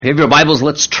If you have your Bibles,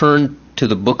 let's turn to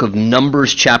the book of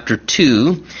Numbers chapter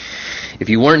 2. If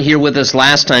you weren't here with us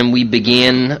last time, we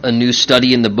began a new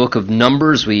study in the book of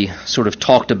Numbers. We sort of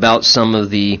talked about some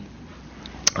of the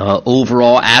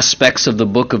overall aspects of the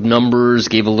book of Numbers,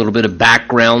 gave a little bit of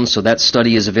background, so that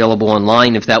study is available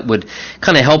online. If that would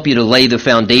kind of help you to lay the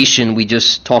foundation, we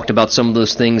just talked about some of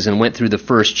those things and went through the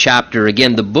first chapter.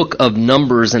 Again, the book of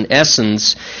Numbers, in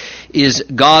essence, is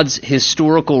God's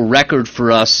historical record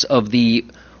for us of the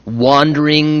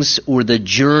wanderings or the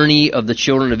journey of the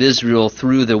children of Israel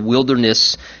through the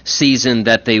wilderness season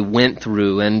that they went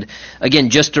through. And again,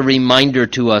 just a reminder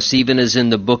to us, even as in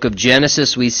the book of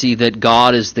Genesis, we see that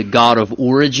God is the God of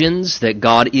origins, that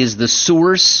God is the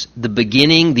source, the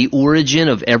beginning, the origin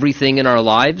of everything in our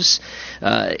lives.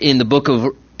 In the book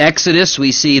of Exodus,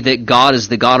 we see that God is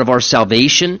the God of our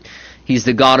salvation. He's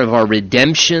the God of our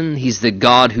redemption. He's the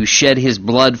God who shed His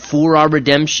blood for our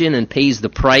redemption and pays the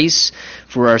price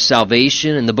for our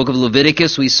salvation. In the book of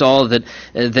Leviticus, we saw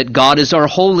that God is our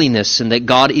holiness and that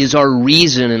God is our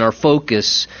reason and our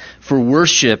focus for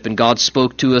worship. And God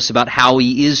spoke to us about how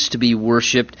He is to be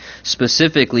worshipped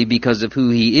specifically because of who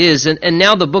He is. And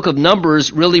now the book of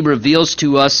Numbers really reveals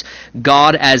to us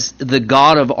God as the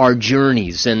God of our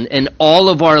journeys. And all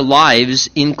of our lives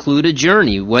include a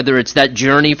journey, whether it's that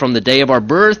journey from the day of our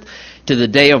birth to the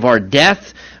day of our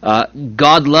death.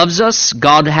 God loves us.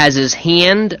 God has His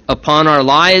hand upon our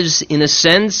lives in a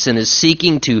sense and is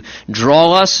seeking to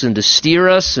draw us and to steer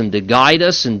us and to guide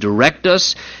us and direct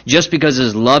us just because of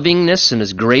His lovingness and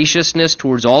His graciousness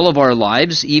towards all of our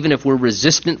lives, even if we're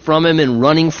resistant from Him and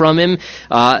running from Him.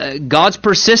 God's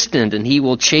persistent and He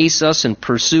will chase us and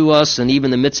pursue us, and even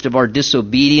in the midst of our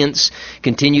disobedience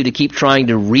continue to keep trying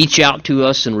to reach out to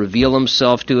us and reveal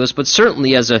Himself to us. But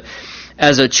certainly as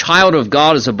a child of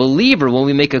God, as a believer, when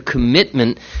we make a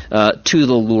commitment to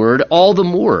the Lord, all the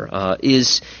more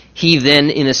is He then,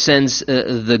 in a sense,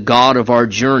 the God of our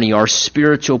journey, our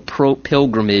spiritual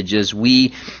pilgrimage, as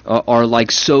we are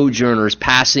like sojourners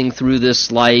passing through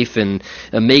this life and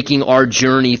making our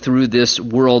journey through this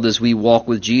world as we walk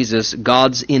with Jesus.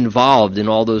 God's involved in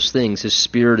all those things. His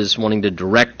Spirit is wanting to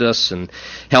direct us and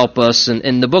help us.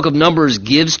 And the book of Numbers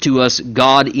gives to us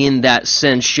God in that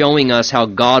sense, showing us how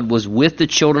God was with the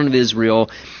children of Israel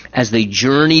as they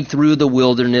journeyed through the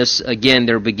wilderness. Again,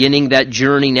 they're beginning that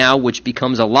journey now, which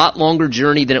becomes a lot longer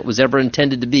journey than it was ever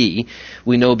intended to be.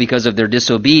 We know because of their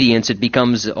disobedience, it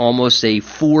becomes almost a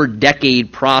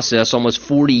 4-decade process, almost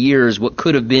 40 years, what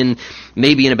could have been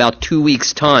maybe in about 2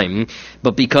 weeks' time.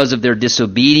 But because of their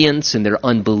disobedience and their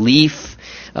unbelief,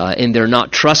 and they're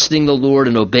not trusting the Lord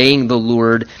and obeying the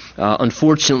Lord,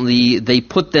 unfortunately, they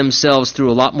put themselves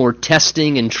through a lot more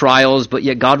testing and trials, but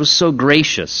yet God was so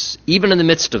gracious. Even in the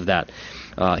midst of that,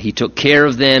 He took care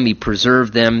of them, He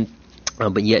preserved them,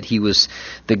 but yet He was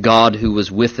the God who was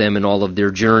with them in all of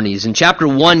their journeys. And chapter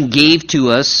 1 gave to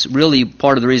us, really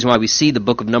part of the reason why we see the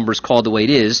book of Numbers called the way it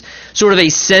is, sort of a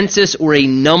census or a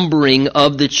numbering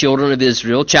of the children of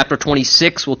Israel. Chapter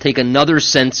 26 will take another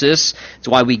census. That's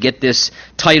why we get this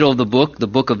title of the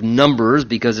book of Numbers,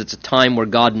 because it's a time where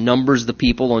God numbers the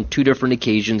people on 2 different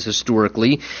occasions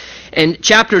historically. And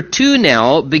chapter 2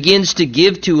 now begins to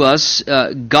give to us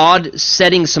God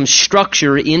setting some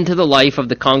structure into the life of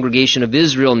the congregation of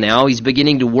Israel now. He's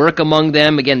beginning to work among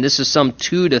them. Again, this is some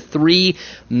 2 to 3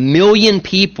 million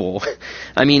people.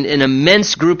 I mean, an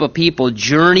immense group of people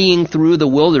journeying through the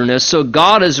wilderness. So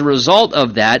God, as a result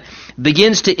of that,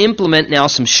 begins to implement now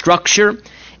some structure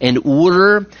and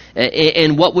order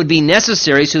and what would be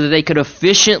necessary so that they could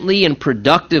efficiently and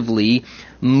productively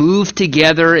move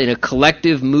together in a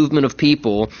collective movement of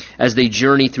people as they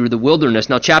journey through the wilderness.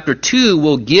 Now, chapter 2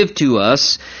 will give to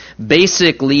us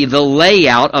basically the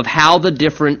layout of how the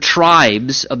different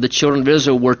tribes of the children of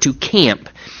Israel were to camp,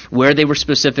 where they were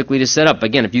specifically to set up.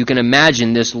 Again, if you can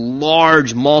imagine this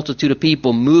large multitude of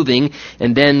people moving,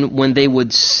 and then when they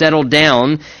would settle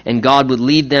down and God would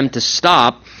lead them to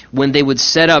stop, when they would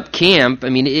set up camp, I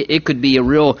mean, it could be a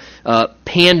real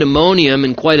pandemonium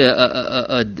and quite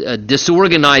a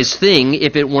disorganized thing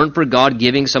if it weren't for God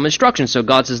giving some instructions. So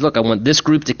God says, look, I want this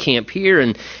group to camp here,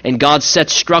 and God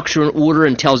sets structure and order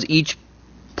and tells each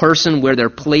person where their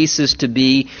place is to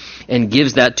be and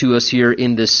gives that to us here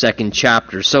in this second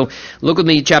chapter. So look with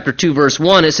me, chapter 2, verse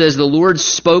 1. It says, "The Lord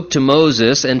spoke to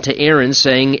Moses and to Aaron,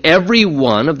 saying, Every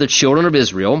one of the children of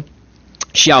Israel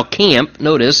shall camp,"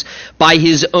 notice, "by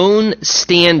his own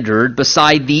standard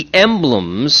beside the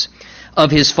emblems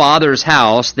of his Father's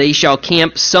house, they shall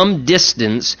camp some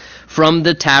distance from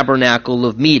the tabernacle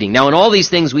of meeting. Now, in all these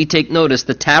things, we take notice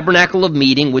the tabernacle of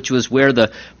meeting, which was where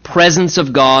the presence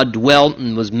of God dwelt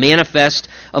and was manifest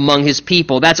among his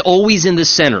people. That's always in the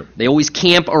center. They always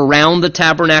camp around the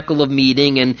tabernacle of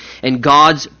meeting, and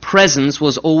God's presence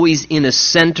was always in the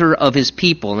center of his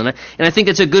people. And I think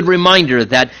it's a good reminder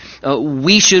that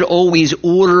we should always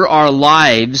order our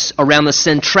lives around the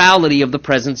centrality of the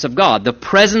presence of God. The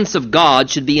presence of God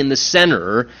should be in the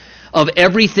center of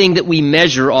everything that we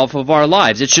measure off of our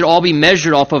lives. It should all be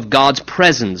measured off of God's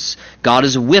presence. God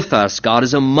is with us. God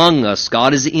is among us.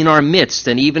 God is in our midst.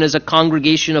 And even as a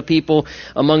congregation of people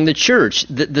among the church,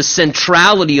 the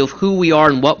centrality of who we are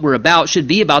and what we're about should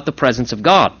be about the presence of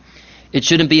God. It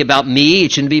shouldn't be about me.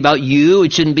 It shouldn't be about you.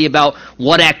 It shouldn't be about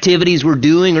what activities we're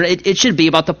doing. Or it should be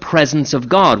about the presence of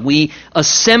God. We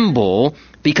assemble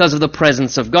because of the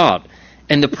presence of God.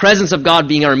 And the presence of God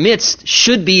being our midst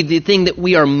should be the thing that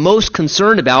we are most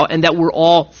concerned about and that we're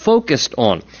all focused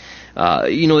on.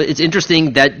 It's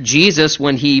interesting that Jesus,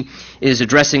 when he is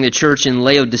addressing the church in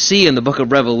Laodicea in the book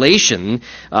of Revelation,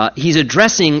 he's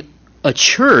addressing a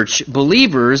church,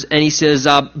 believers, and he says,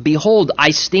 "Behold,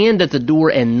 I stand at the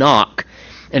door and knock.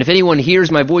 And if anyone hears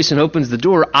my voice and opens the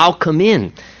door, I'll come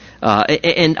in.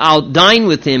 And I'll dine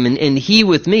with him and he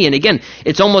with me." And again,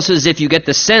 it's almost as if you get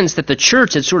the sense that the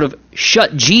church had sort of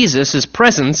shut Jesus'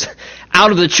 presence out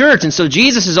of the church. And so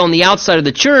Jesus is on the outside of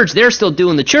the church. They're still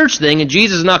doing the church thing. And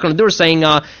Jesus is knocking on the door saying,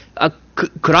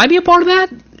 could I be a part of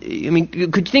that? I mean,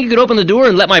 could you think you could open the door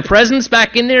and let my presence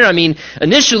back in there? I mean,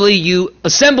 initially you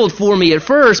assembled for me at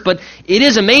first, but it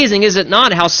is amazing, is it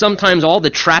not, how sometimes all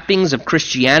the trappings of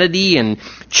Christianity and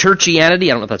churchianity, I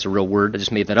don't know if that's a real word, I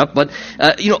just made that up, but,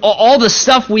 all the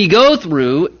stuff we go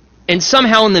through, and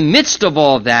somehow in the midst of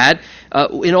all that,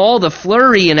 in all the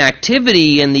flurry and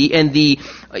activity and the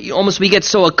almost we get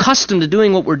so accustomed to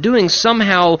doing what we're doing,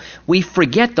 somehow we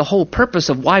forget the whole purpose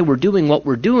of why we're doing what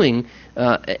we're doing,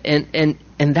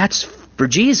 and that's for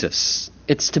Jesus.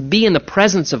 It's to be in the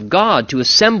presence of God, to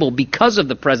assemble because of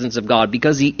the presence of God,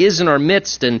 because he is in our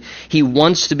midst and he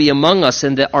wants to be among us,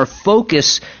 and that our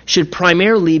focus should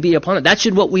primarily be upon it. That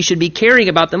should what we should be caring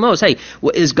about the most. Hey,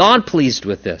 is God pleased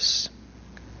with this?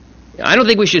 I don't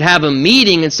think we should have a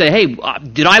meeting and say, hey,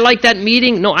 did I like that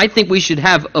meeting? No, I think we should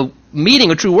have a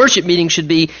meeting, a true worship meeting should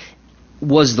be,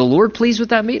 was the Lord pleased with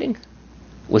that meeting?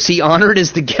 Was he honored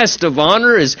as the guest of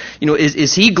honor? Is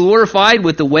he glorified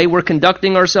with the way we're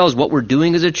conducting ourselves, what we're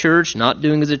doing as a church, not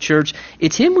doing as a church?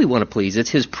 It's him we want to please. It's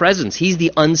his presence. He's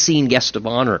the unseen guest of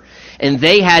honor. And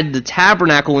they had the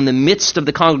tabernacle in the midst of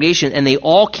the congregation, and they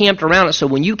all camped around it. So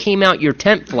when you came out your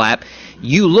tent flap,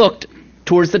 you looked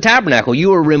towards the tabernacle.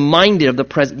 You were reminded of the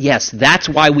presence. Yes, that's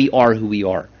why we are who we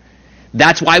are.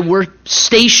 That's why we're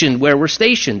stationed where we're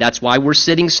stationed. That's why we're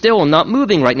sitting still and not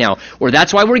moving right now. Or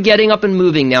that's why we're getting up and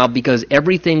moving now, because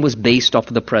everything was based off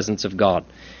of the presence of God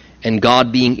and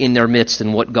God being in their midst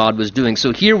and what God was doing.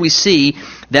 So here we see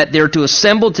that they're to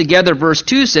assemble together. Verse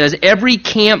 2 says, every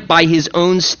camp by his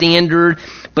own standard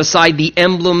beside the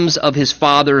emblems of his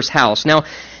Father's house. Now,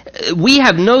 we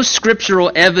have no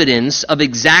scriptural evidence of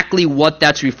exactly what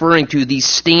that's referring to, these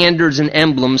standards and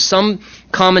emblems. Some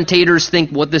commentators think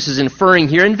what this is inferring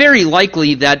here, and very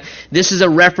likely that this is a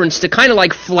reference to kind of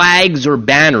like flags or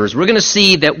banners. We're going to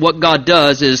see that what God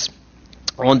does is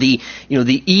on the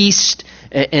east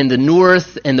and the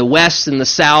north and the west and the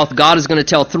south, God is going to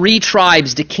tell 3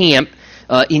 tribes to camp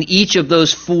in each of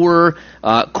those 4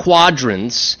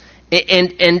 quadrants.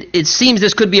 And it seems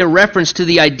this could be a reference to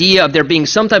the idea of there being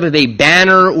some type of a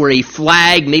banner or a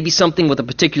flag, maybe something with a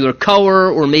particular color,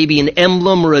 or maybe an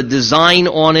emblem or a design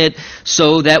on it,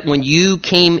 so that when you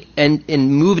came and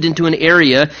moved into an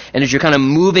area, and as you're kind of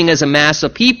moving as a mass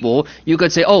of people, you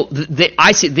could say,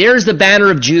 I see, there's the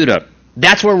banner of Judah.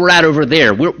 That's where we're at over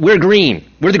there. We're green.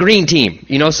 We're the green team.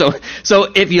 So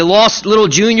if you lost little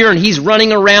Junior and he's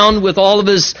running around with all of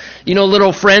his,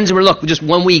 little friends, just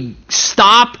when we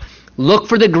stop, look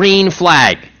for the green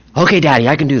flag. Okay, Daddy,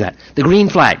 I can do that. The green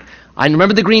flag. I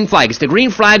remember the green flag. It's the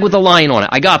green flag with a lion on it.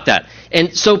 I got that.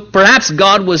 And so perhaps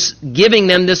God was giving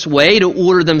them this way to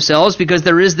order themselves, because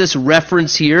there is this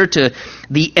reference here to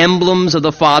the emblems of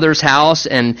the Father's house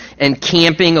and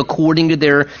camping according to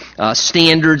their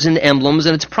standards and emblems.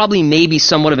 And it's probably maybe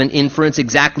somewhat of an inference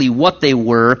exactly what they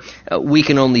were. We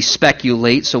can only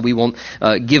speculate, so we won't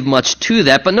give much to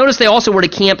that. But notice they also were to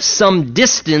camp some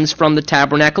distance from the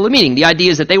tabernacle of meeting. The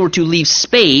idea is that they were to leave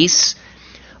space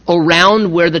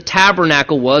around where the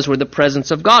tabernacle was, where the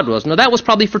presence of God was. Now that was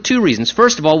probably for 2 reasons.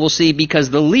 First of all, we'll see because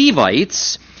the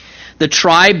the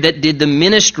tribe that did the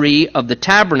ministry of the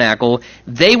tabernacle,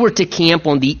 they were to camp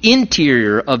on the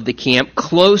interior of the camp,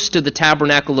 close to the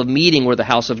tabernacle of meeting where the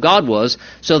house of God was,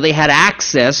 so they had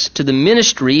access to the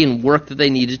ministry and work that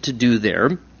they needed to do there,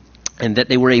 and that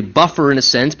they were a buffer, in a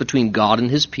sense, between God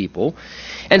and his people.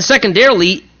 And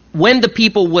secondarily, when the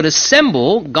people would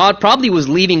assemble, God probably was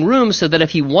leaving room so that if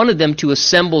he wanted them to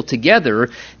assemble together,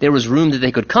 there was room that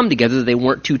they could come together, that they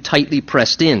weren't too tightly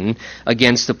pressed in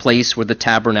against the place where the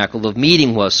tabernacle of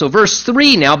meeting was. So verse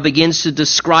 3 now begins to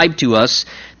describe to us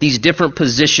these different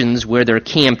positions where they're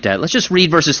camped at. Let's just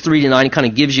read verses 3 to 9. It kind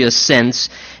of gives you a sense,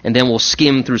 and then we'll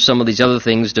skim through some of these other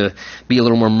things to be a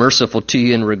little more merciful to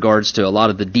you in regards to a lot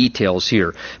of the details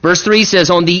here. Verse 3 says,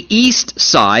 "On the east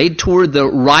side, toward the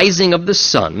rising of the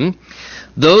sun,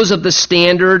 those of the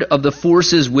standard of the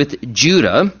forces with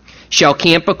Judah shall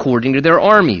camp according to their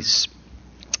armies.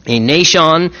 A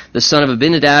Nashon, the son of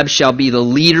Abinadab, shall be the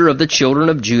leader of the children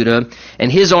of Judah,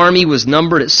 and his army was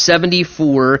numbered at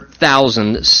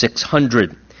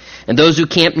 74,600. And those who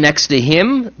camped next to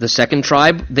him, the second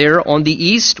tribe there on the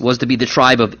east, was to be the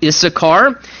tribe of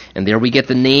Issachar. And there we get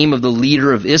the name of the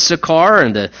leader of Issachar,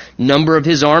 and the number of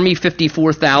his army,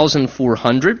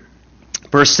 54,400.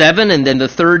 Verse 7, and then the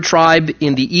third tribe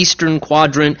in the eastern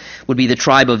quadrant would be the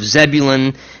tribe of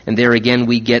Zebulun, and there again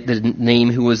we get the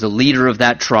name who was the leader of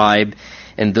that tribe,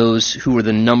 and those who were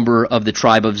the number of the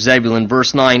tribe of Zebulun.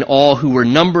 Verse 9, all who were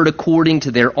numbered according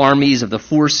to their armies of the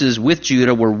forces with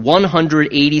Judah were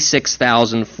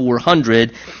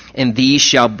 186,400, and these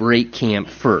shall break camp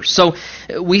first. So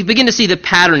we begin to see the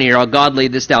pattern here, how God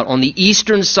laid this out. On the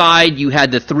eastern side, you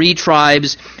had the three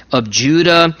tribes of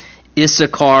Judah,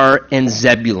 Issachar, and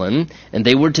Zebulun, and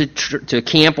they were to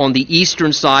camp on the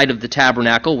eastern side of the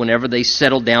tabernacle whenever they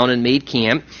settled down and made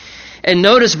camp. And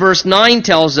notice verse 9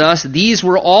 tells us these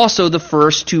were also the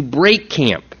first to break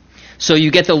camp. So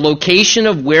you get the location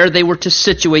of where they were to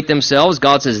situate themselves.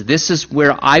 God says, this is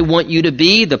where I want you to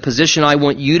be, the position I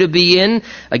want you to be in.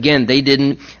 Again, they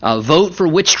didn't vote for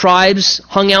which tribes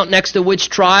hung out next to which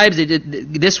tribes.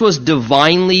 This was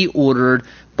divinely ordered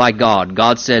by God.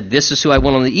 God said, this is who I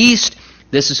want on the east,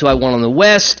 this is who I want on the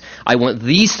west, I want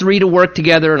these three to work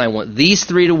together, and I want these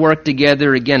three to work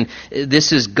together. Again,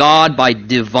 this is God by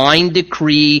divine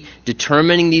decree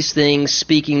determining these things,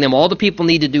 speaking them. All the people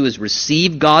need to do is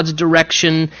receive God's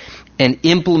direction and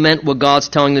implement what God's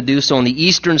telling them to do. So on the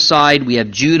eastern side, we have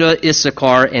Judah,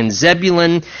 Issachar, and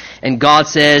Zebulun, and God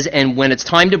says, and when it's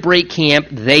time to break camp,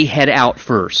 they head out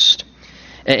first.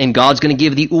 And God's going to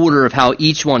give the order of how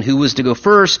each one, who was to go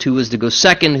first, who was to go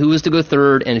second, who was to go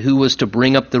third, and who was to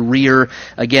bring up the rear.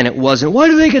 Again, it wasn't, why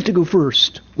do they get to go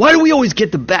first? Why do we always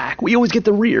get the back? We always get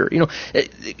the rear.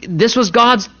 This was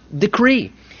God's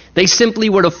decree. They simply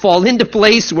were to fall into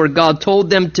place where God told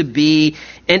them to be.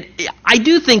 And I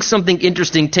do think something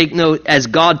interesting, take note, as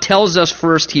God tells us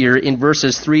first here in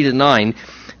verses 3 to 9,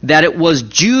 that it was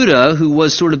Judah who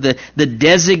was sort of the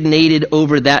designated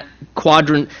over that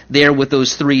quadrant there with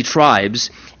those three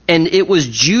tribes. And it was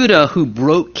Judah who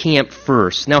broke camp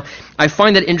first. Now, I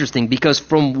find that interesting because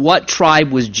from what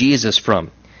tribe was Jesus from?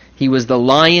 He was the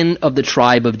Lion of the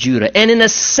tribe of Judah. And in a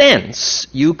sense,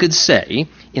 you could say,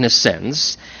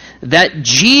 that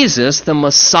Jesus, the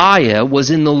Messiah,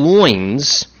 was in the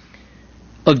loins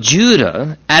of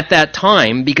Judah at that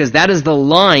time, because that is the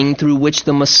line through which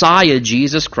the Messiah,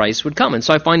 Jesus Christ, would come. And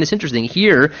so I find this interesting.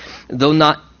 Here, though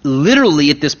not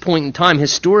literally at this point in time,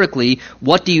 historically,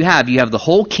 what do you have? You have the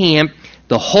whole camp,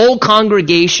 the whole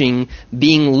congregation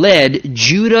being led,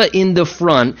 Judah in the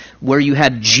front, where you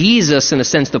have Jesus, in a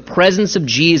sense, the presence of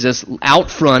Jesus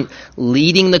out front,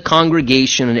 leading the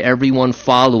congregation and everyone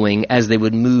following as they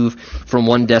would move from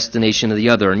one destination to the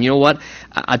other. And you know what?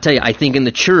 I tell you, I think in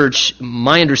the church,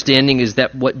 my understanding is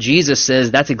that what Jesus says,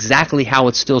 that's exactly how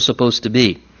it's still supposed to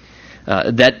be.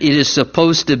 That it is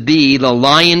supposed to be the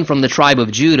Lion from the tribe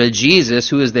of Judah, Jesus,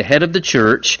 who is the head of the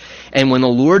church, and when the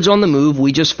Lord's on the move,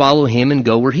 we just follow him and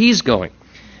go where he's going.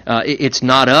 It's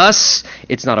not us,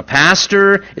 it's not a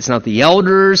pastor, it's not the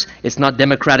elders, it's not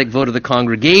democratic vote of the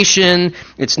congregation,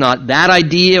 it's not that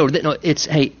idea,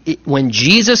 when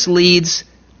Jesus leads,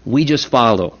 we just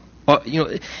follow.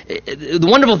 The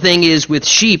wonderful thing is with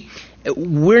sheep,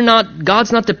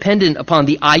 God's not dependent upon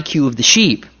the IQ of the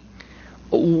sheep.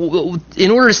 In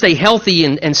order to stay healthy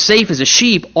and safe as a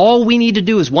sheep, all we need to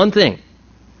do is one thing.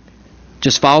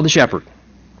 Just follow the shepherd.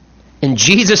 And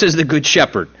Jesus is the good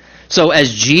shepherd. So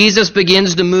as Jesus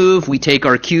begins to move, we take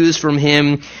our cues from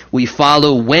him. We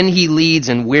follow when he leads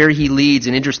and where he leads.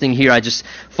 And interesting here, I just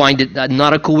find it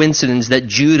not a coincidence that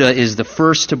Judah is the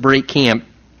first to break camp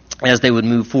as they would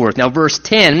move forth. Now, verse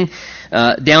 10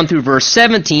 down through verse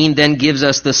 17 then gives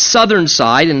us the southern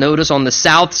side. And notice on the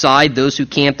south side, those who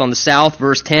camped on the south,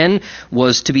 verse 10,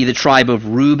 was to be the tribe of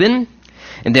Reuben.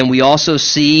 And then we also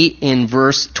see in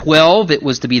verse 12, it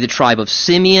was to be the tribe of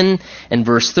Simeon. And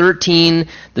verse 13,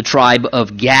 the tribe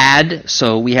of Gad.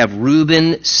 So we have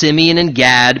Reuben, Simeon, and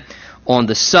Gad on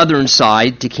the southern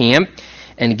side to camp.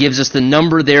 And it gives us the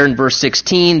number there in verse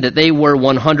 16 that they were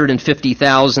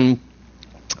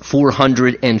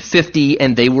 150,450,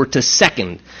 and they were to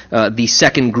the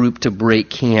second group to break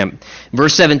camp.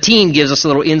 Verse 17 gives us a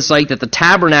little insight that the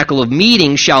tabernacle of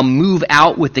meeting shall move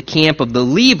out with the camp of the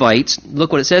Levites.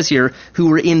 Look what it says here, who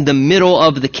were in the middle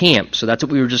of the camp. So that's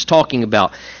what we were just talking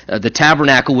about. The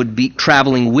tabernacle would be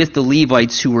traveling with the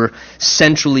Levites who were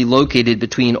centrally located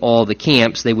between all the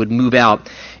camps. They would move out,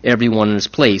 everyone in his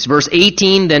place. Verse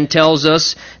 18 then tells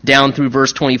us, down through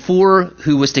verse 24,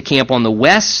 who was to camp on the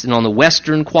west, and on the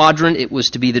western quadrant it was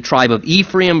to be the tribe of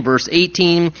Ephraim, verse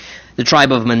 18, the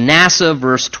tribe of Manasseh,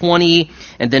 verse 20,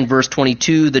 and then verse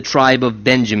 22, the tribe of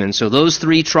Benjamin. So those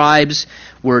three tribes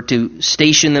were to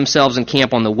station themselves and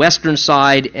camp on the western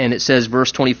side, and it says,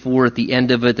 verse 24 at the end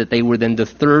of it, that they were then the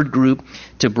third group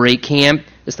to break camp.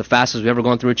 It's the fastest we've ever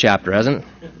gone through a chapter, hasn't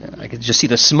it? I can just see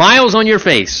the smiles on your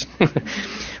face.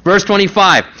 Verse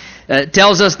 25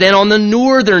 tells us then on the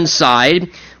northern side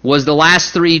was the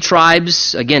last three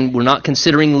tribes. Again, we're not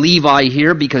considering Levi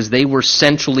here because they were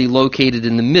centrally located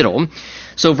in the middle.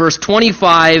 So verse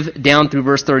 25 down through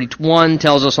verse 31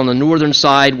 tells us on the northern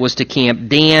side was to camp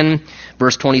Dan.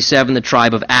 Verse 27, the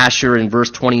tribe of Asher. And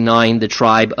verse 29, the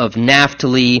tribe of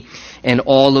Naphtali. And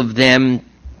all of them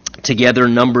together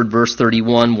numbered, verse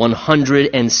 31,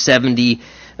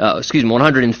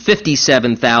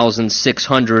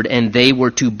 157,600, and they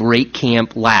were to break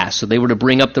camp last. So they were to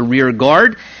bring up the rear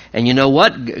guard. And you know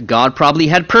what? God probably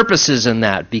had purposes in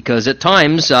that, because at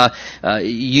times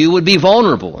you would be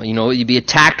vulnerable. You'd be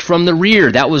attacked from the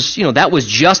rear. That was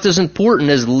just as important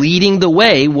as leading the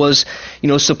way was,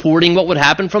 supporting what would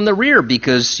happen from the rear,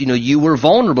 because you were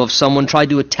vulnerable if someone tried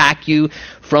to attack you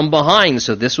from behind.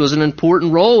 So this was an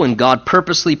important role, and God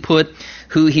purposely put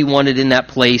who he wanted in that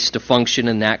place to function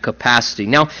in that capacity.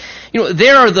 Now,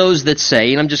 there are those that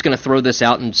say, and I'm just going to throw this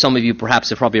out, and some of you perhaps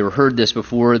have probably ever heard this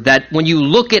before, that when you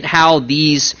look at how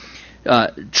these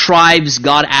tribes,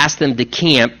 God asked them to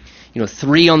camp,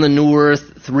 3 on the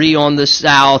north, 3 on the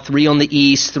south, 3 on the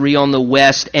east, 3 on the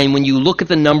west, and when you look at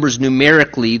the numbers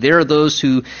numerically, there are those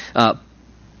who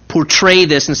portray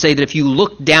this and say that if you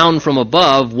look down from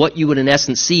above, what you would in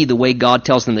essence see the way God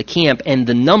tells them to camp, and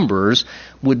the numbers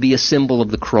would be a symbol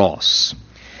of the cross.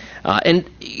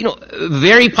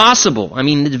 Very possible. I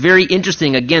mean, it's very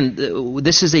interesting. Again,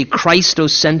 this is a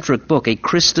Christocentric book, a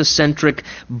Christocentric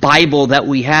Bible that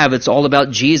we have. It's all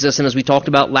about Jesus, and as we talked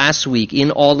about last week,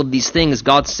 in all of these things,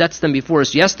 God sets them before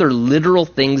us. Yes, they're literal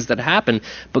things that happen,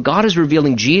 but God is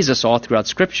revealing Jesus all throughout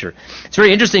Scripture. It's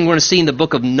very interesting. We're going to see in the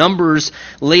book of Numbers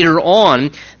later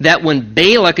on that when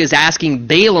Balak is asking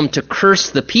Balaam to curse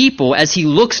the people, as he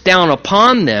looks down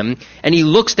upon them, and he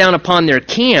looks down upon their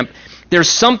camp, there's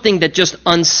something that just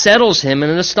unsettles him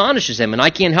and astonishes him. And I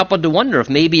can't help but to wonder if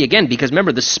maybe, again, because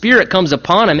remember, the Spirit comes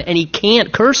upon him and he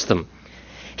can't curse them.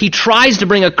 He tries to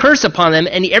bring a curse upon them,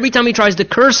 and every time he tries to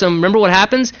curse them, remember what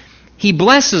happens? He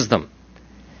blesses them.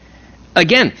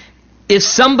 Again, if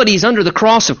somebody's under the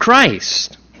cross of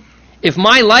Christ, if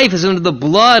my life is under the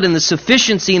blood and the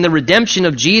sufficiency and the redemption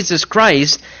of Jesus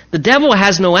Christ, the devil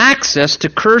has no access to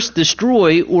curse,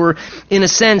 destroy, or in a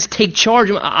sense take charge.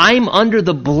 I'm under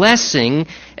the blessing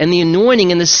and the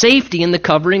anointing and the safety and the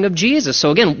covering of Jesus.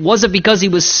 So again, was it because he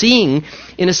was seeing,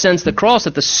 in a sense, the cross,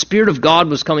 that the Spirit of God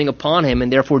was coming upon him,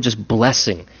 and therefore just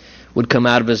blessing would come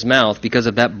out of his mouth because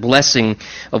of that blessing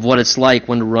of what it's like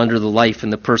when we're under the life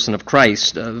and the person of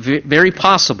Christ? Very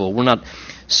possible. We're not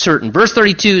certain. Verse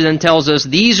 32 then tells us,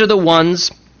 these are the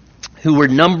ones who were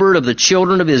numbered of the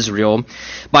children of Israel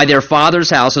by their fathers'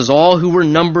 houses, all who were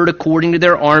numbered according to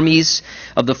their armies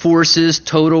of the forces,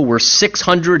 total were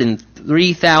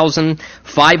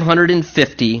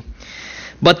 603,550.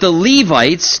 But the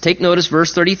Levites, take notice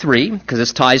verse 33, because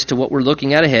this ties to what we're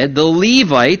looking at ahead. The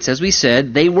Levites, as we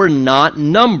said, they were not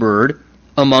numbered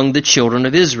among the children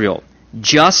of Israel,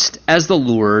 just as the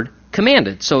Lord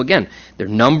commanded. So again, they're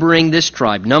numbering this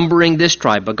tribe,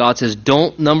 but God says,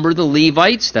 don't number the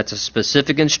Levites. That's a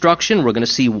specific instruction. We're going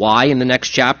to see why in the next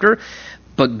chapter.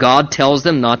 But God tells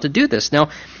them not to do this. Now,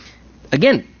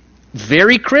 again,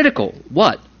 very critical.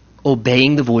 What?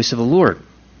 Obeying the voice of the Lord.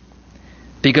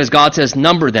 Because God says,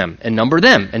 number them, and number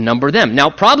them, and number them. Now,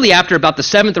 probably after about the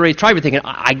 7th or 8th tribe, you're thinking,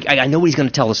 I know what he's going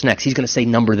to tell us next. He's going to say,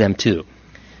 number them too.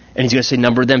 And he's going to say,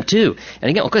 number them too.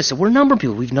 And again, okay, so we're numbering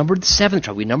people. We've numbered the 7th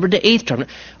tribe. We numbered the 8th tribe.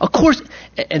 Of course.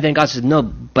 And then God says, no,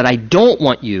 but I don't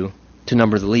want you to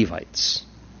number the Levites.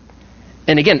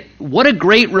 And again, what a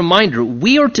great reminder.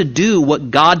 We are to do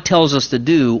what God tells us to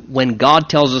do when God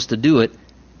tells us to do it,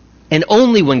 and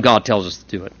only when God tells us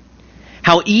to do it.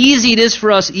 How easy it is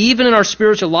for us, even in our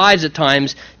spiritual lives at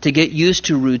times, to get used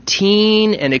to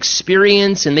routine and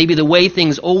experience and maybe the way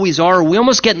things always are. We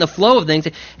almost get in the flow of things.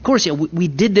 Of course, we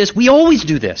did this. We always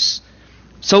do this.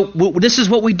 So this is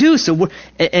what we do.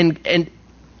 And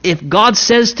if God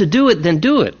says to do it, then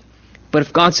do it. But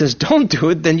if God says don't do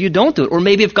it, then you don't do it. Or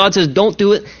maybe if God says don't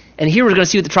do it, and here we're going to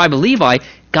see with the tribe of Levi,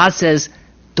 God says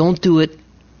don't do it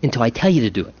until I tell you to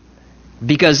do it.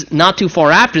 Because not too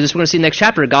far after this, we're going to see in the next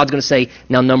chapter, God's going to say,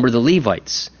 now number the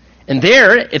Levites. And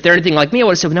there, if they're anything like me, I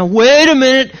would have said, now wait a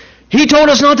minute, he told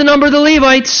us not to number the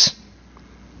Levites.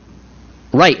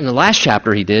 Right, in the last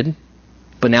chapter he did,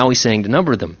 but now he's saying to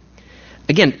number them.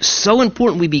 Again, so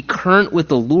important we be current with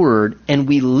the Lord and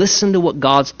we listen to what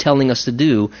God's telling us to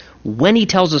do when he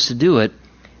tells us to do it,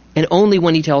 and only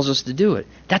when he tells us to do it.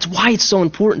 That's why it's so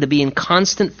important to be in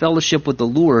constant fellowship with the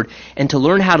Lord and to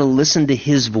learn how to listen to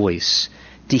his voice,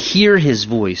 to hear his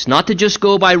voice, not to just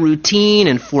go by routine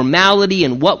and formality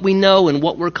and what we know and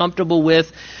what we're comfortable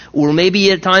with, or maybe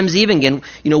at times even, again,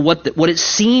 what it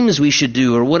seems we should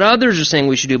do or what others are saying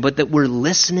we should do, but that we're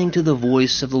listening to the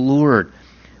voice of the Lord.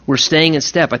 We're staying in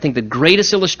step. I think the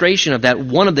greatest illustration of that,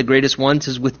 one of the greatest ones,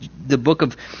 is with the book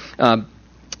of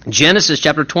Genesis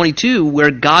chapter 22, where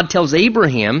God tells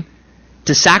Abraham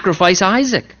to sacrifice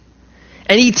Isaac.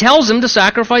 And he tells him to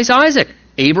sacrifice Isaac.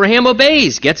 Abraham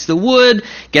obeys, gets the wood,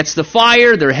 gets the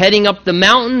fire, they're heading up the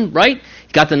mountain, right?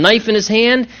 He got the knife in his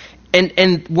hand.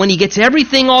 And when he gets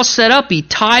everything all set up, he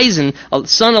ties, and the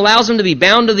son allows him to be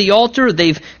bound to the altar.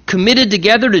 They've committed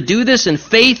together to do this in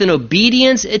faith and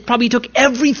obedience. It probably took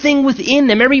everything within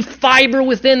them, every fiber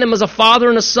within them as a father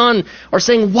and a son are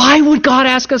saying, why would God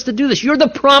ask us to do this? You're the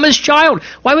promised child.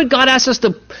 Why would God ask us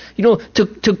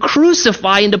to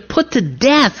crucify and to put to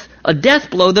death, a death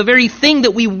blow, the very thing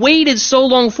that we waited so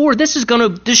long for? This is going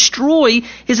to destroy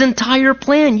his entire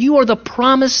plan. You are the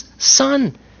promised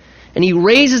son. And he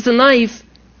raises the knife,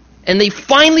 and they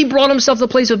finally brought himself to the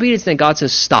place of obedience. Then God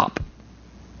says, stop.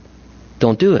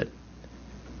 Don't do it.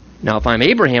 Now, if I'm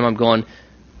Abraham, I'm going,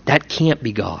 that can't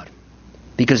be God.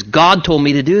 Because God told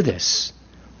me to do this.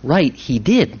 Right, he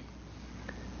did.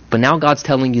 But now God's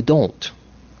telling you don't.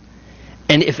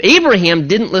 And if Abraham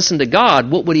didn't listen to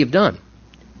God, what would he have done?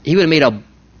 He would have made a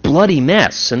bloody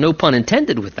mess, and no pun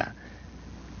intended with that.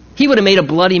 He would have made a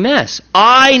bloody mess.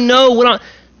 I know what I'm...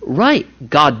 Right,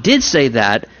 God did say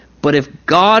that, but if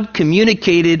God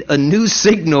communicated a new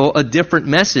signal, a different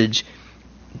message,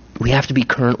 we have to be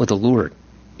current with the Lord.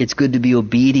 It's good to be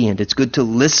obedient. It's good to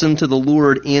listen to the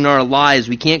Lord in our lives.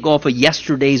 We can't go off of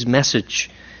yesterday's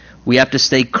message. We have to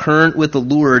stay current with the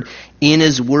Lord in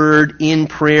his word, in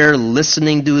prayer,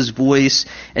 listening to his voice,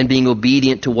 and being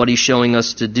obedient to what he's showing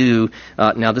us to do.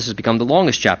 Now this has become the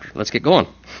longest chapter. Let's get going.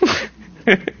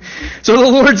 So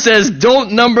the Lord says,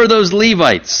 don't number those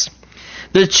Levites.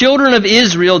 The children of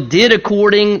Israel did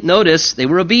according, notice, they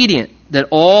were obedient, that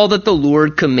all that the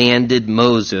Lord commanded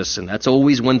Moses. And that's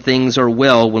always when things are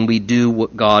well, when we do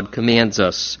what God commands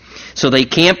us. So they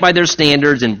camped by their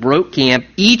standards and broke camp,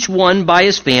 each one by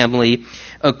his family,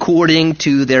 according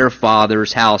to their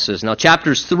father's houses. Now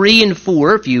chapters 3 and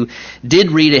 4, if you did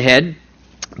read ahead,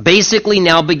 basically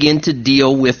now begin to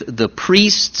deal with the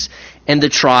priests and the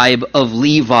tribe of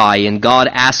Levi, and God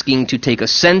asking to take a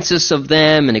census of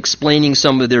them and explaining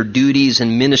some of their duties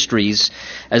and ministries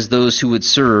as those who would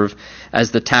serve as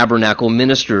the tabernacle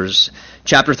ministers.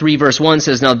 Chapter 3 verse 1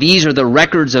 says, now these are the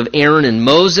records of Aaron and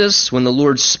Moses when the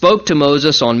Lord spoke to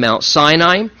Moses on Mount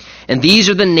Sinai, and these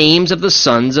are the names of the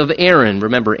sons of Aaron.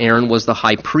 Remember, Aaron was the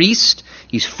high priest.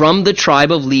 He's from the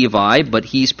tribe of Levi, but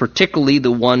he's particularly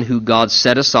the one who God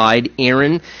set aside,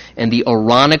 Aaron and the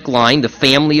Aaronic line, the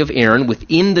family of Aaron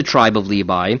within the tribe of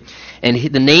Levi. And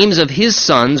the names of his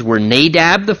sons were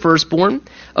Nadab, the firstborn,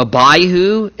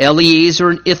 Abihu,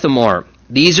 Eleazar, and Ithamar.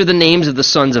 These are the names of the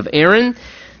sons of Aaron.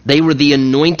 They were the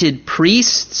anointed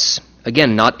priests.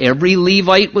 Again, not every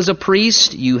Levite was a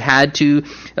priest. You had to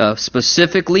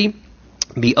specifically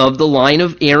be of the line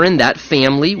of Aaron, that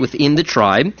family within the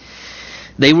tribe.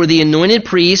 They were the anointed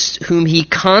priests whom he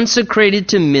consecrated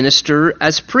to minister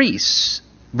as priests.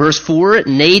 Verse 4,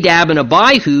 Nadab and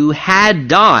Abihu had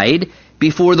died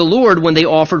before the Lord when they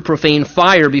offered profane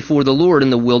fire before the Lord in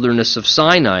the wilderness of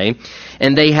Sinai,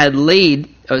 and they had laid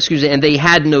and they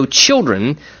had no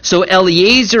children. So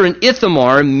Eleazar and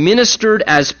Ithamar ministered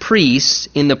as priests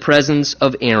in the presence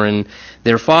of Aaron,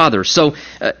 their father. So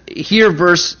here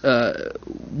verse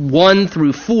 1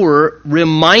 through 4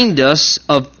 remind us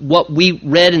of what we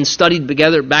read and studied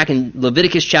together back in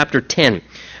Leviticus chapter 10,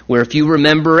 where if you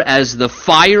remember, as the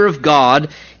fire of God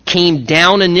came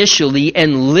down initially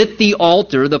and lit the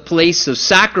altar, the place of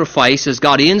sacrifice, as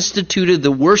God instituted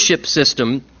the worship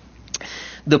system,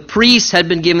 the priests had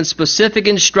been given specific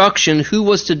instruction who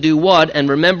was to do what. And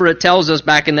remember, it tells us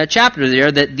back in that chapter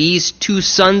there that these two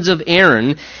sons of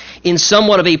Aaron, in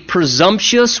somewhat of a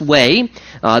presumptuous way,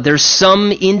 there's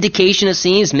some indication, it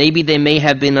seems, maybe they may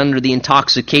have been under the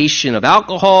intoxication of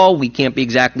alcohol, we can't be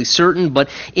exactly certain, but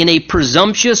in a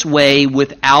presumptuous way,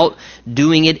 without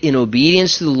doing it in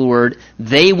obedience to the Lord,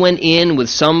 they went in with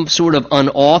some sort of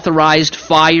unauthorized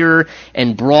fire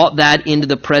and brought that into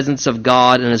the presence of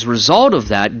God, and as a result of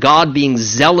that, God, being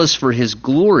zealous for His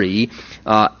glory,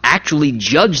 actually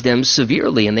judged them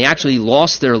severely, and they actually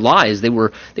lost their lives. They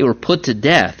were put to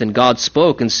death, and God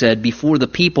spoke and said, "Before the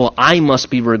people, I must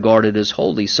be regarded as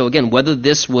holy." So again, whether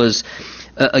this was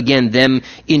them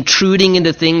intruding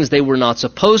into things they were not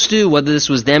supposed to, whether this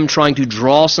was them trying to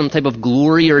draw some type of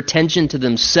glory or attention to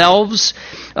themselves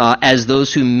as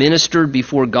those who ministered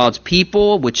before God's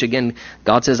people, which again,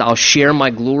 God says, "I'll share my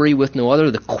glory with no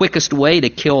other." The quickest way to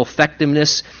kill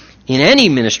effectiveness in any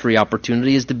ministry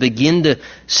opportunity is to begin to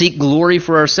seek glory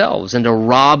for ourselves and to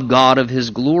rob God of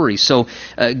His glory. So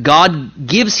God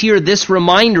gives here this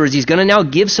reminder as He's going to now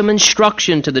give some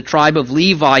instruction to the tribe of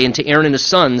Levi and to Aaron and his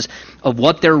sons of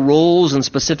what their roles and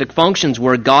specific functions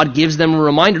were. God gives them a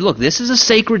reminder, look, this is a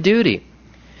sacred duty.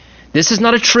 This is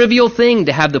not a trivial thing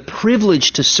to have the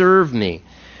privilege to serve me.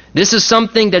 This is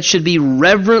something that should be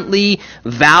reverently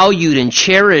valued and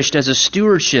cherished as a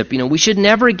stewardship. We should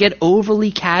never get overly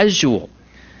casual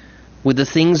with the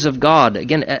things of God.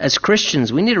 Again, as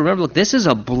Christians, we need to remember, look, this is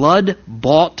a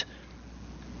blood-bought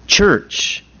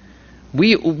church.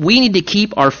 We need to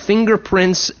keep our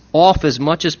fingerprints off as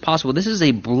much as possible. This is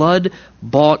a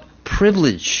blood-bought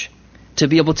privilege to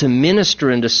be able to minister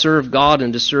and to serve God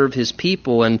and to serve His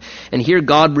people. And here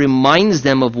God reminds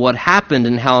them of what happened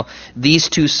and how these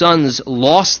two sons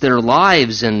lost their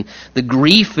lives and the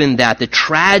grief in that, the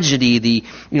tragedy,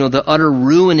 the utter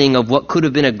ruining of what could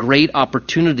have been a great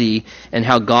opportunity, and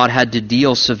how God had to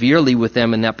deal severely with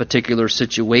them in that particular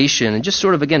situation. And just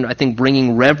sort of, again, I think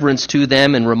bringing reverence to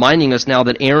them and reminding us now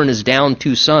that Aaron is down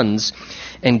two sons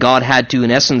and God had to,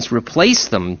 in essence, replace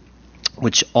them,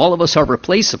 which all of us are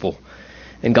replaceable.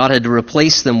 And God had to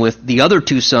replace them with the other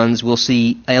two sons. We'll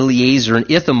see Eleazar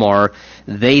and Ithamar.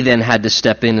 They then had to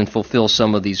step in and fulfill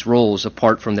some of these roles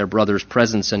apart from their brother's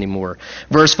presence anymore.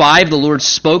 Verse 5, the Lord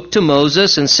spoke to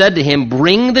Moses and said to him,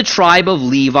 "Bring the tribe of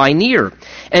Levi near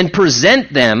and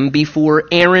present them before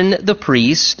Aaron the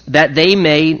priest, that they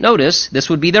may," notice, this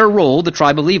would be their role, the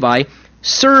tribe of Levi,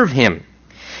 "serve him.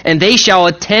 And they shall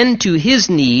attend to his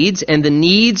needs and the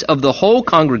needs of the whole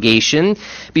congregation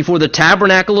before the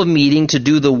tabernacle of meeting to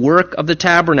do the work of the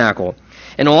tabernacle.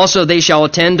 And also they shall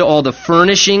attend to all the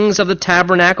furnishings of the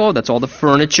tabernacle," that's all the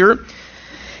furniture,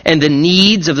 "and the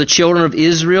needs of the children of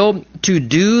Israel to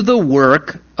do the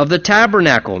work of the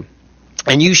tabernacle.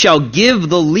 And you shall give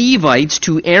the Levites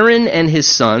to Aaron and his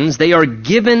sons. They are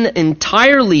given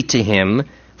entirely to him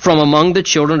from among the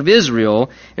children of Israel,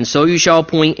 and so you shall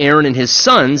appoint Aaron and his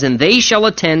sons, and they shall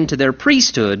attend to their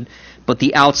priesthood, but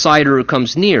the outsider who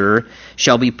comes near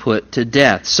shall be put to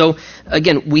death." So,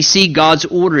 again, we see God's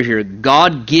order here.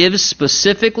 God gives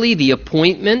specifically the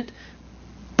appointment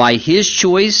by His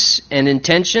choice and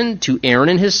intention to Aaron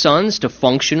and his sons to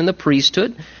function in the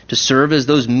priesthood, to serve as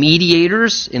those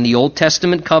mediators in the Old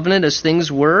Testament covenant as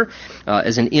things were,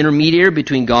 as an intermediary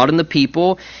between God and the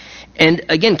people. And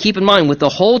again, keep in mind, with the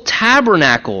whole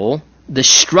tabernacle, the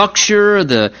structure,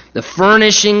 the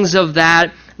furnishings of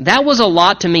that was a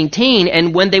lot to maintain.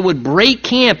 And when they would break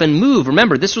camp and move,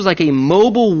 remember, this was like a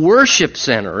mobile worship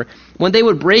center. When they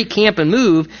would break camp and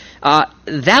move,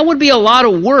 that would be a lot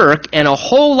of work and a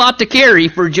whole lot to carry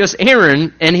for just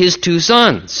Aaron and his two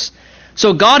sons.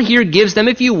 So God here gives them,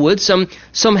 if you would, some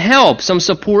help, some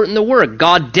support in the work.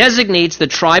 God designates the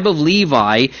tribe of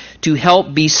Levi to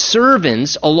help be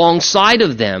servants alongside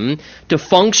of them to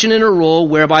function in a role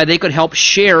whereby they could help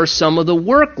share some of the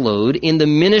workload in the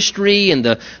ministry and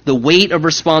the weight of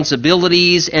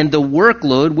responsibilities and the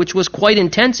workload, which was quite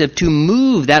intensive, to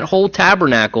move that whole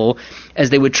tabernacle as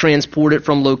they would transport it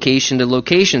from location to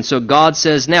location. So God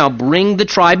says, now bring the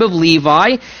tribe of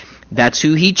Levi. That's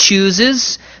who He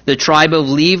chooses. The tribe of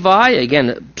Levi,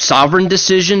 again, sovereign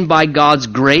decision by God's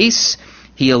grace.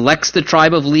 He elects the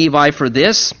tribe of Levi for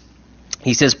this.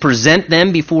 He says, present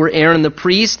them before Aaron the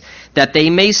priest, that they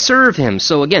may serve him.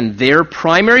 So again, their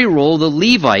primary role, the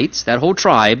Levites, that whole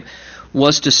tribe,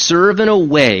 was to serve in a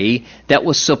way that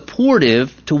was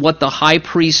supportive to what the high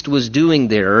priest was doing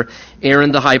there,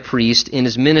 Aaron the high priest, in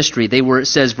his ministry. They were, it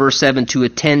says, verse 7, to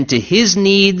attend to his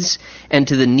needs and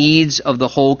to the needs of the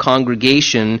whole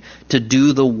congregation to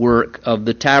do the work of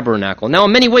the tabernacle. Now,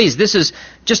 in many ways, this is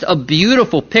just a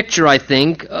beautiful picture, I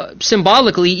think,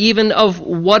 symbolically even of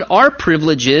what our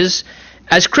privilege is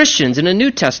as Christians in a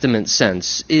New Testament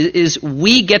sense, is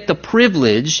we get the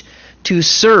privilege to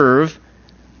serve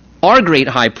our great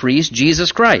high priest,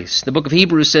 Jesus Christ. The book of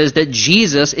Hebrews says that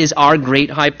Jesus is our great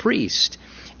high priest.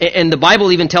 And the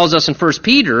Bible even tells us in 1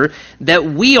 Peter that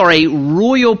we are a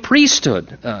royal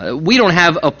priesthood. We don't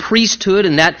have a priesthood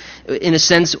in a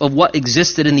sense of what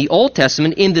existed in the Old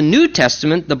Testament. In the New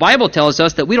Testament, the Bible tells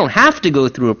us that we don't have to go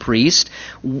through a priest.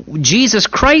 Jesus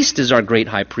Christ is our great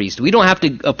high priest. We don't have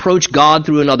to approach God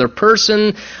through another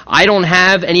person. I don't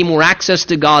have any more access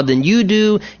to God than you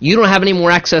do. You don't have any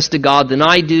more access to God than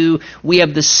I do. We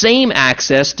have the same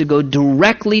access to go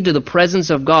directly to the presence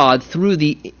of God through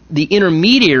the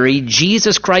intermediary,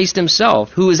 Jesus Christ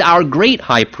himself, who is our great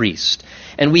high priest.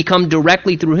 And we come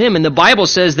directly through him. And the Bible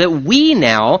says that we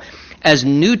now, as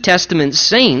New Testament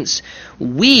saints,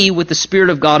 we, with the Spirit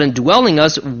of God indwelling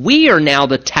us, we are now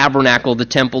the tabernacle, the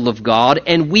temple of God.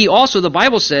 And we also, the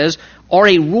Bible says, are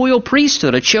a royal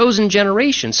priesthood, a chosen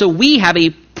generation. So we have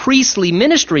a priestly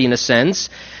ministry, in a sense,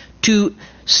 to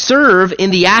serve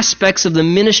in the aspects of the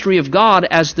ministry of God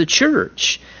as the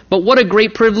church. But what a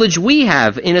great privilege we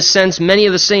have, in a sense, many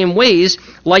of the same ways,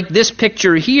 like this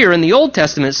picture here in the Old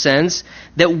Testament sense,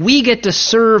 that we get to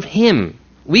serve him.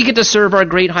 We get to serve our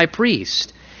great high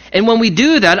priest. And when we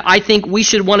do that, I think we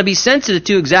should want to be sensitive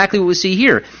to exactly what we see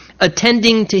here,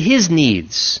 attending to his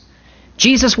needs.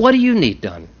 Jesus, what do you need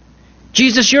done?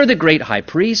 Jesus, you're the great high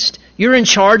priest. You're in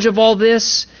charge of all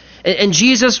this. And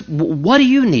Jesus, what do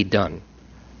you need done?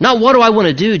 Not what do I want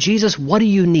to do? Jesus, what do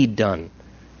you need done?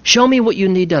 Show me what you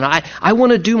need done. I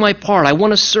want to do my part. I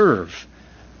want to serve.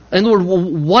 And Lord,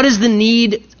 what is the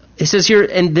need? It says here,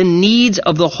 and the needs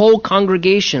of the whole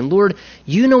congregation. Lord,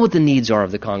 you know what the needs are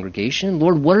of the congregation.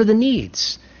 Lord, what are the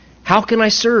needs? How can I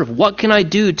serve? What can I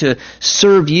do to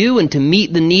serve you and to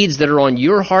meet the needs that are on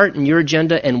your heart and your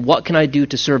agenda? And what can I do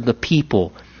to serve the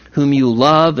people whom you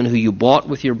love and who you bought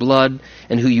with your blood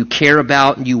and who you care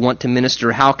about and you want to minister?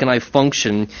 How can I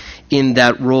function in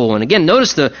that role? And again,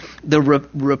 notice the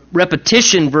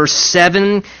repetition, verse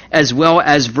 7 as well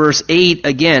as verse 8,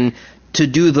 again, to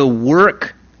do the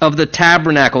work of the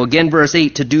tabernacle. Again, verse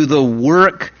 8, to do the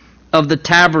work of the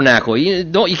tabernacle.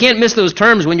 You can't miss those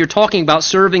terms when you're talking about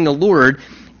serving the Lord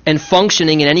and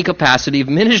functioning in any capacity of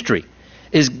ministry.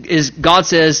 Is God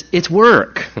says it's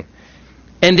work.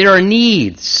 And there are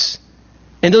needs.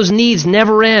 And those needs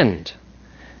never end.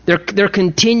 They're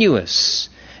continuous.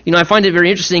 I find it very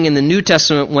interesting in the New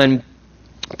Testament when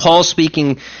Paul's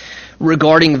speaking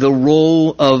regarding the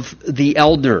role of the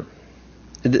elder.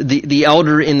 The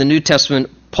elder in the New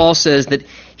Testament, Paul says that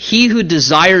he who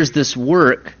desires this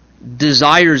work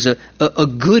desires a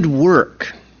good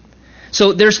work.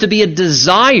 So there's to be a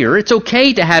desire. It's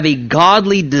okay to have a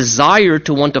godly desire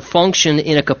to want to function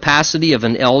in a capacity of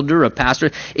an elder, a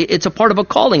pastor. It's a part of a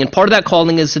calling, and part of that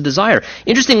calling is a desire.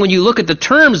 Interesting, when you look at the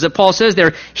terms that Paul says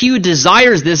there, he who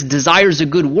desires this desires a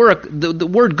good work. The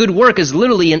word good work is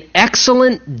literally an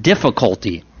excellent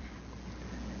difficulty.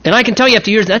 And I can tell you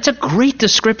after years, that's a great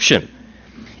description.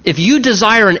 If you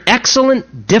desire an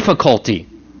excellent difficulty,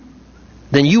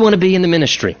 then you want to be in the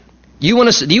ministry. Do you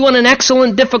want an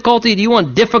excellent difficulty? Do you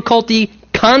want difficulty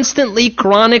constantly,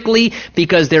 chronically,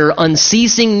 because there are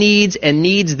unceasing needs and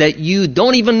needs that you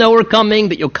don't even know are coming,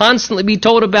 that you'll constantly be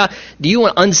told about? Do you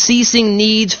want unceasing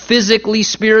needs physically,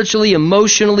 spiritually,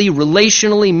 emotionally,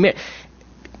 relationally?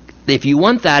 If you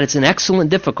want that, it's an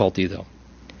excellent difficulty, though.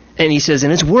 And he says,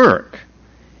 and it's work.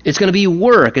 It's going to be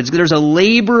work. There's a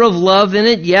labor of love in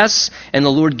it, yes, and the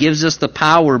Lord gives us the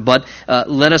power, but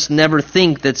let us never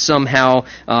think that somehow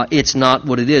it's not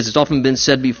what it is. It's often been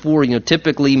said before,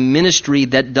 typically ministry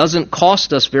that doesn't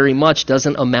cost us very much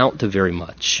doesn't amount to very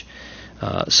much.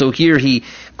 So here he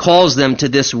calls them to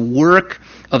this work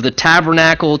of the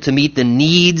tabernacle to meet the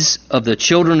needs of the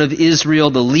children of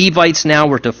Israel. The Levites now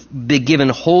were to be given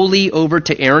wholly over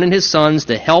to Aaron and his sons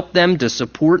to help them, to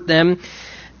support them,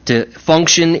 to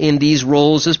function in these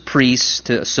roles as priests,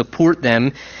 to support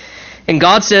them. And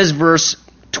God says, verse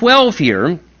 12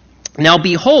 here, now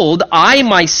behold, I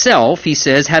myself, he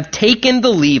says, have taken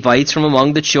the Levites from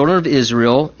among the children of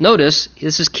Israel, notice,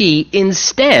 this is key,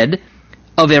 instead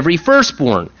of every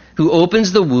firstborn who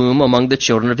opens the womb among the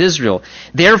children of Israel.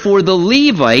 Therefore the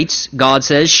Levites, God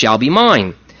says, shall be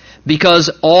mine, because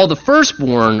all the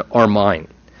firstborn are mine.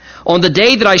 On the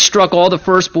day that I struck all the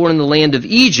firstborn in the land of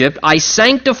Egypt, I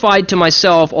sanctified to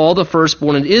myself all the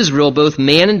firstborn in Israel, both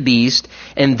man and beast,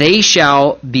 and they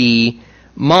shall be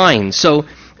mine. So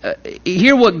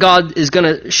here what God is going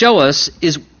to show us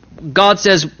is God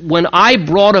says, when I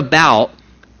brought about,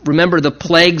 remember the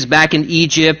plagues back in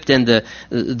Egypt and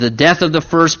the death of the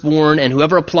firstborn, and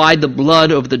whoever applied the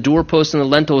blood over the doorposts and the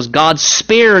lintels, God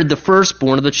spared the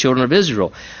firstborn of the children of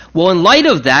Israel. Well, in light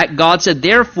of that, God said,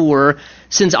 therefore,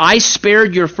 since I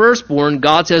spared your firstborn,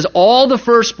 God says, all the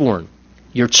firstborn,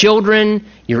 your children,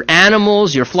 your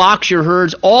animals, your flocks, your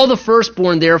herds, all the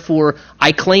firstborn, therefore,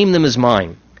 I claim them as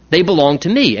mine. They belong to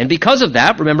me. And because of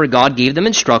that, remember, God gave them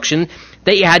instruction.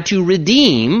 They had to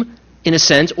redeem, in a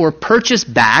sense, or purchase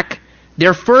back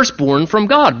their firstborn from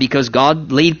God, because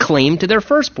God laid claim to their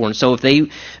firstborn. So if they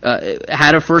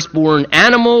had a firstborn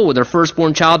animal or their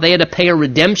firstborn child, they had to pay a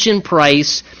redemption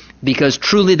price, because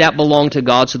truly that belonged to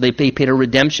God, so they paid a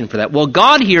redemption for that. Well,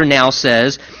 God here now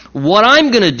says, what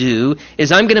I'm going to do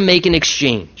is I'm going to make an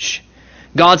exchange.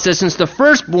 God says, since the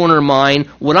firstborn are mine,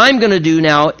 what I'm going to do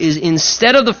now is,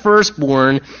 instead of the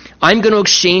firstborn, I'm going to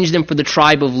exchange them for the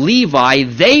tribe of Levi.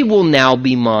 They will now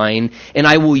be mine, and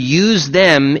I will use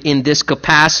them in this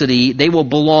capacity. They will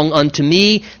belong unto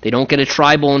me. They don't get a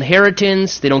tribal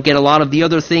inheritance. They don't get a lot of the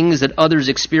other things that others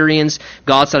experience.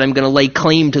 God said, I'm going to lay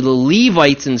claim to the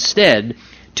Levites instead,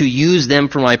 to use them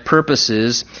for my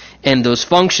purposes and those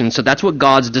functions. So that's what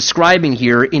God's describing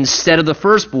here. Instead of the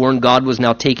firstborn, God was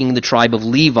now taking the tribe of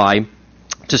Levi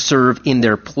to serve in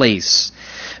their place.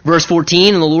 Verse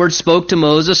 14, and the Lord spoke to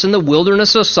Moses in the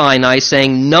wilderness of Sinai,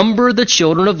 saying, number the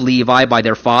children of Levi by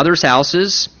their fathers'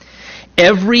 houses,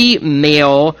 every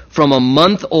male from a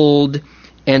month old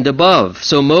and above.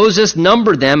 So Moses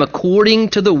numbered them according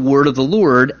to the word of the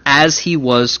Lord, as he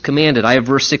was commanded. I have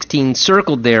verse 16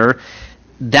 circled there.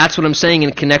 That's what I'm saying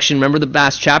in connection. Remember the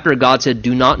last chapter, God said,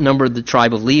 do not number the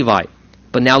tribe of Levi.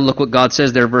 But now look what God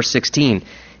says there, verse 16.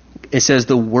 It says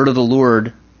the word of the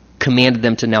Lord commanded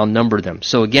them to now number them.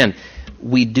 So again,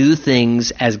 we do things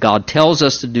as God tells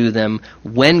us to do them,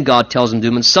 when God tells them to do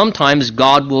them. And sometimes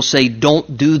God will say,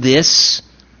 don't do this,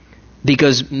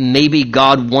 because maybe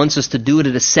God wants us to do it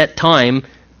at a set time,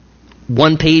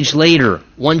 1 page later,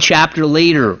 1 chapter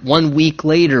later, 1 week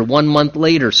later, 1 month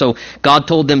later. So God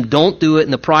told them, don't do it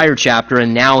in the prior chapter,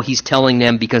 and now he's telling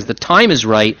them, because the time is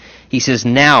right, he says,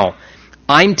 now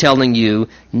I'm telling you,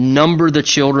 number the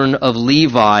children of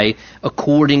Levi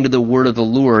according to the word of the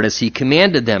Lord, as he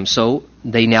commanded them. So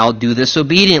they now do this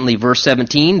obediently. Verse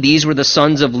 17, these were the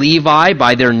sons of Levi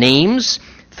by their names,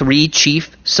 3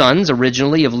 chief sons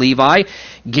originally of Levi,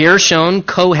 Gershon,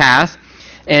 Kohath,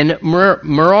 and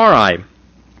Merari.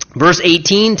 Verse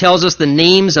 18 tells us the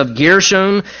names of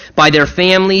Gershon by their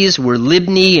families were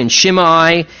Libni and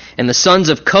Shimei, and the sons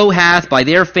of Kohath by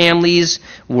their families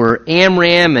were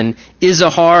Amram and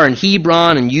Izahar and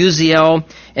Hebron and Uziel,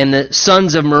 and the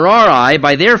sons of Merari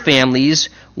by their families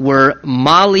were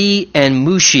Mali and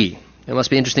Mushi. They must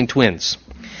be interesting twins.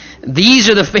 These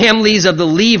are the families of the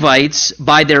Levites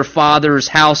by their fathers'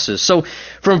 houses. So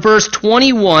from verse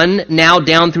 21 now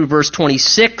down through verse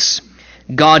 26,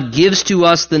 God gives to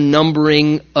us the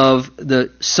numbering of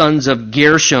the sons of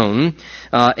Gershon,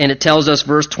 and it tells us,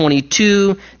 verse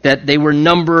 22, that they were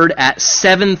numbered at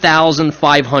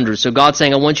 7,500. So God's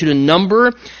saying, I want you to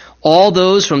number all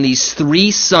those from these 3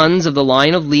 sons of the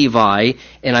line of Levi,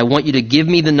 and I want you to give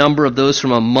me the number of those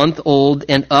from a month old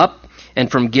and up. And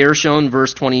from Gershon,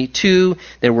 verse 22,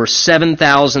 there were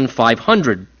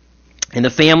 7,500. And the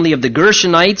family of the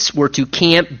Gershonites were to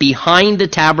camp behind the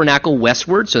tabernacle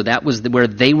westward, so that was where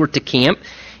they were to camp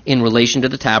in relation to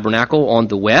the tabernacle on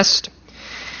the west.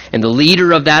 And the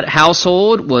leader of that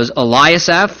household was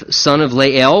Eliasaph, son of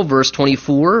Lael, verse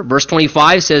 24. Verse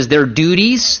 25 says their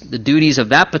duties, the duties of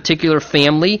that particular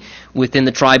family within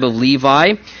the tribe of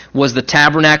Levi, was the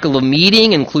tabernacle of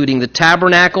meeting, including the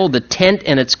tabernacle, the tent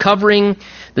and its covering,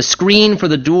 the screen for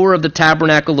the door of the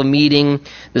tabernacle of meeting,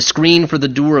 the screen for the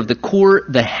door of the court,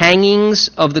 the hangings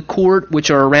of the court which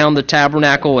are around the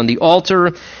tabernacle and the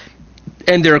altar,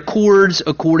 and their cords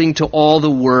according to all the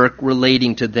work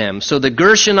relating to them. So the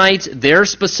Gershonites, their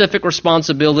specific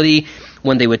responsibility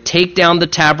when they would take down the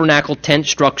tabernacle tent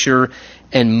structure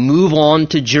and move on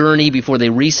to journey before they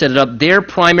reset it up, their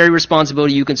primary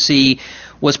responsibility, you can see,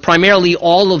 was primarily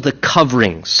all of the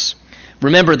coverings.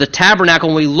 Remember, the tabernacle,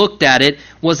 when we looked at it,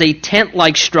 was a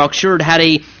tent-like structure. It had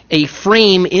a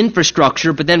frame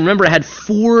infrastructure, but then remember, it had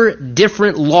 4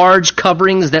 different large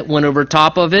coverings that went over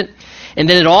top of it. And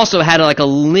then it also had like a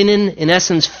linen, in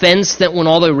essence, fence that went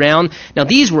all the way around. Now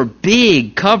these were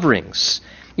big coverings.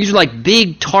 These were like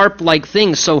big tarp-like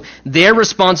things. So their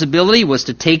responsibility was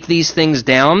to take these things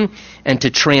down and to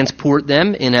transport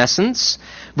them, in essence.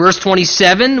 Verse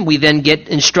 27, we then get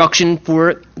instruction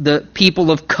for the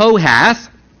people of Kohath.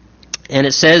 And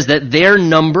it says that their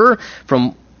number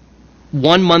from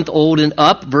 1 month old and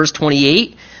up, verse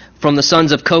 28, from the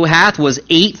sons of Kohath was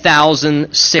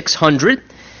 8,600.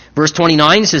 Verse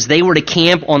 29 says they were to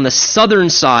camp on the southern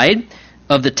side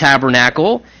of the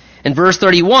tabernacle. And verse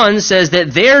 31 says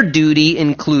that their duty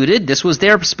included, this was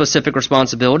their specific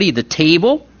responsibility, the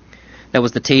table. That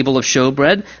was the table of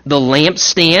showbread. The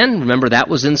lampstand, remember that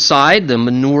was inside, the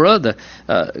menorah, the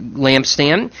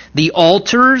lampstand. The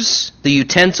altars, the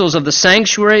utensils of the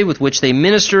sanctuary with which they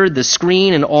ministered, the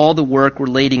screen, and all the work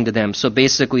relating to them. So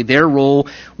basically their role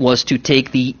was to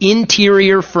take the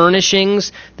interior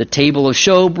furnishings, the table of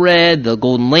showbread, the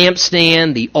golden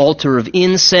lampstand, the altar of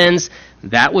incense.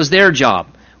 That was their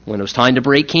job. When it was time to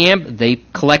break camp, they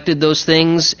collected those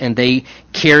things and they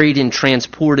carried and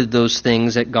transported those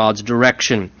things at God's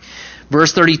direction.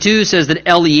 Verse 32 says that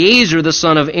Eleazar, the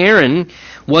son of Aaron,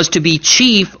 was to be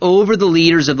chief over the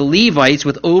leaders of the Levites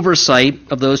with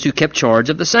oversight of those who kept charge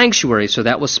of the sanctuary. So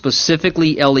that was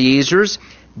specifically Eleazar's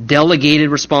delegated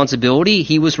responsibility.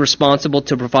 He was responsible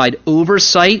to provide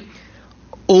oversight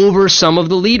over some of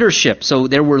the leadership. So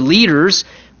there were leaders,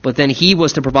 but then he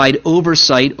was to provide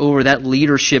oversight over that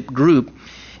leadership group,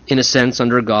 in a sense,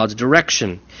 under God's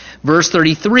direction. Verse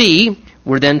 33,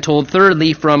 we're then told,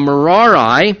 thirdly, from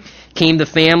Merari came the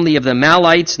family of the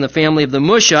Malites and the family of the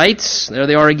Mushites. There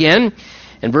they are again.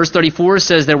 And verse 34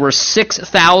 says there were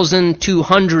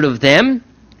 6,200 of them.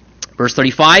 Verse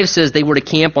 35 says they were to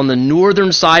camp on the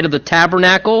northern side of the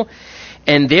tabernacle.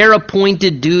 And their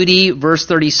appointed duty, verse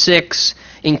 36,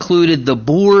 included the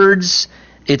boards,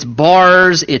 its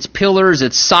bars, its pillars,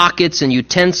 its sockets and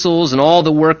utensils, and all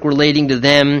the work relating to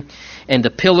them, and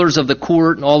the pillars of the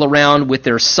court and all around with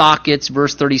their sockets,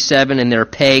 verse 37, and their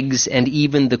pegs, and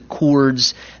even the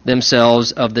cords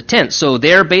themselves of the tent. So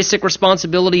their basic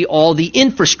responsibility, all the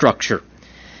infrastructure.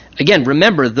 Again,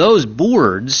 remember, those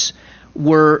boards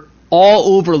were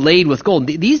all overlaid with gold.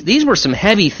 These were some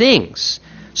heavy things.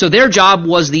 So their job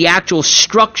was the actual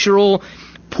structural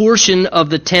portion of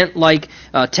the tent-like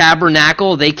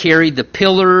tabernacle. They carried the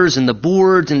pillars and the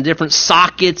boards and different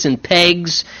sockets and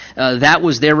pegs. That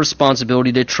was their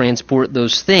responsibility to transport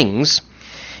those things.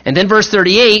 And then verse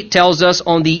 38 tells us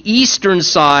on the eastern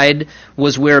side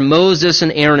was where Moses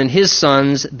and Aaron and his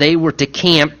sons, they were to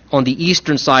camp on the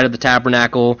eastern side of the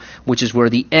tabernacle, which is where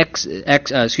the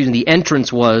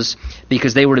entrance was,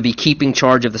 because they were to be keeping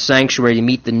charge of the sanctuary to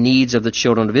meet the needs of the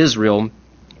children of Israel.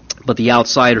 But the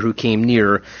outsider who came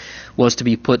near was to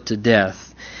be put to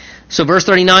death. So verse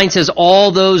 39 says,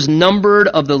 all those numbered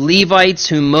of the Levites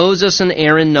whom Moses and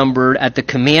Aaron numbered at the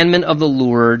commandment of the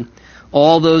Lord,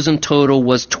 all those in total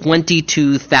was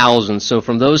 22,000. So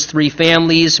from those three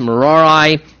families,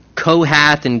 Merari,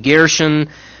 Kohath, and Gershon,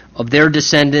 of their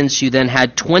descendants, you then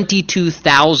had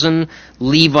 22,000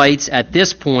 Levites at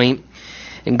this point.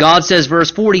 And God says, verse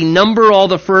 40, number all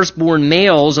the firstborn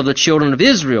males of the children of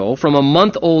Israel from a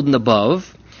month old and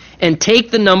above, and take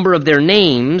the number of their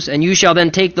names, and you shall then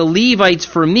take the Levites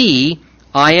for me,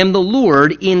 I am the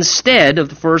Lord, instead of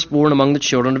the firstborn among the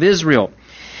children of Israel.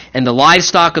 And the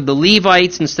livestock of the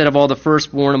Levites instead of all the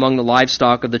firstborn among the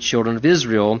livestock of the children of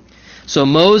Israel. So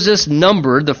Moses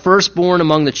numbered the firstborn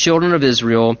among the children of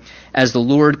Israel as the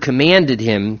Lord commanded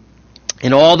him,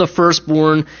 and all the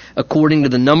firstborn according to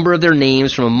the number of their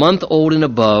names from a month old and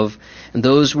above, and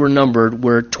those were numbered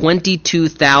were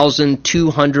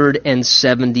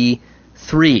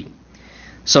 22,273.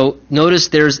 So notice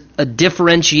there's a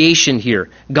differentiation here.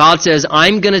 God says,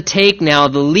 I'm going to take now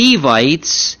the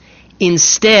Levites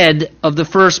instead of the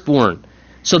firstborn.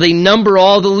 So they number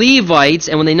all the Levites,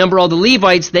 and when they number all the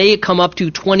Levites, they come up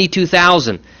to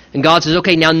 22,000. And God says,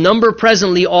 okay, now number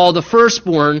presently all the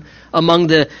firstborn among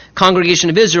the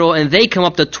congregation of Israel, and they come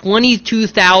up to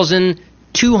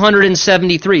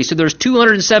 22,273. So there's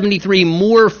 273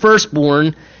 more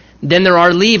firstborn than there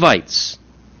are Levites.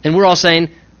 And we're all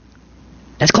saying,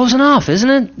 that's close enough, isn't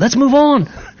it? Let's move on.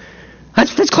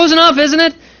 That's close enough, isn't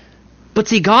it? But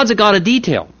see, God's a God of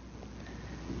detail.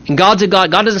 And God's a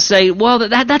God doesn't say, well,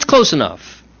 that's close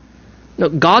enough. No,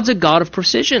 God's a God of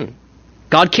precision.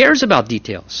 God cares about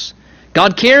details.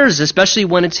 God cares, especially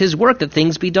when it's His work, that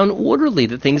things be done orderly,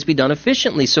 that things be done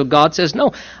efficiently. So God says,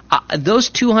 no, those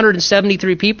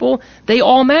 273 people, they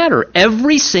all matter.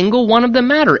 Every single one of them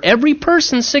matter. Every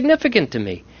person's significant to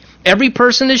me. Every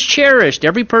person is cherished.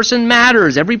 Every person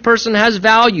matters. Every person has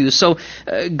value. So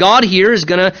God here is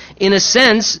going to, in a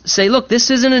sense, say, look,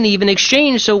 this isn't an even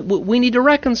exchange, so we need to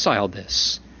reconcile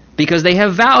this. Because they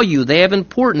have value. They have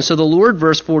importance. So the Lord,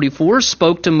 verse 44,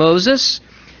 spoke to Moses,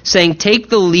 saying, take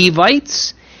the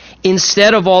Levites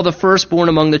instead of all the firstborn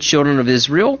among the children of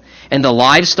Israel, and the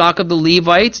livestock of the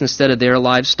Levites instead of their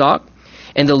livestock,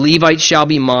 and the Levites shall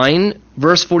be mine.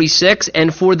 Verse 46,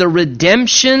 and for the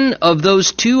redemption of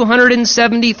those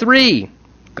 273,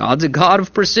 God's a God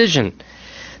of precision.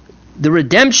 The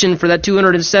redemption for that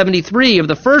 273 of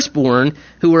the firstborn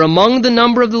who are among the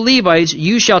number of the Levites,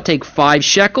 you shall take 5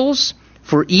 shekels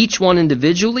for each one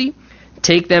individually.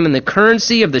 Take them in the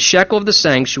currency of the shekel of the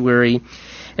sanctuary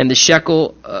and the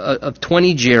shekel of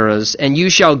 20 gerahs, and you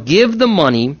shall give the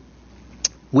money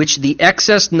which the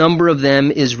excess number of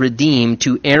them is redeemed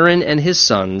to Aaron and his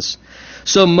sons.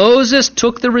 So Moses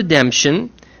took the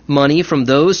redemption money from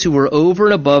those who were over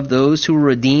and above those who were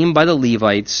redeemed by the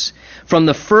Levites. From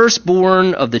the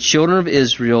firstborn of the children of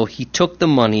Israel, he took the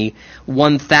money,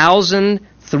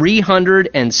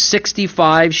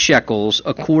 1,365 shekels,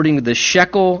 according to the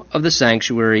shekel of the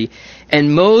sanctuary.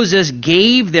 And Moses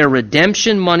gave their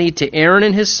redemption money to Aaron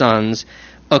and his sons,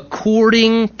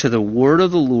 according to the word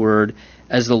of the Lord,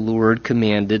 as the Lord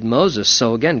commanded Moses.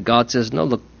 So again, God says, no,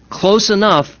 look, close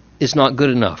enough is not good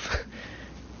enough.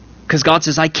 Because God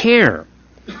says, I care.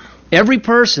 Every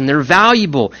person, they're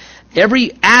valuable.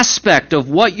 Every aspect of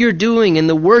what you're doing in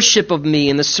the worship of me,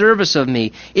 in the service of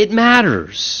me, it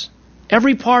matters.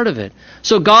 Every part of it.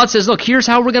 So God says, look, here's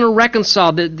how we're going to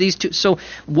reconcile these two. So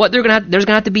what there's going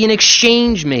to have to be an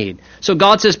exchange made. So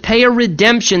God says, pay a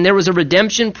redemption. There was a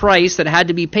redemption price that had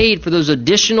to be paid for those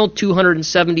additional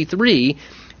 273,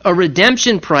 a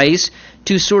redemption price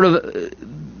to sort of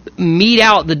mete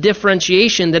out the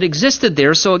differentiation that existed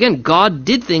there. So again, God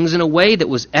did things in a way that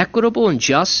was equitable and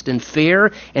just and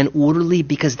fair and orderly,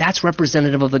 because that's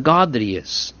representative of the God that he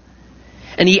is.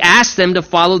 And he asked them to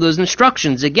follow those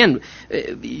instructions. Again,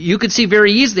 you could see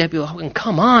very easily, people, oh,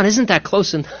 come on, isn't that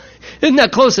close enough? Isn't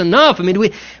that close enough? I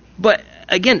mean, but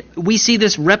again, we see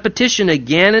this repetition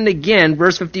again and again.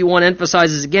 Verse 51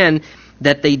 emphasizes again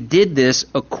that they did this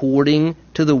according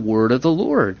to the word of the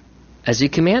Lord, as he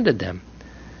commanded them.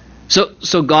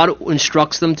 So God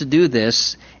instructs them to do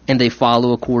this, and they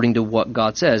follow according to what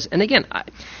God says. And again,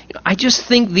 I just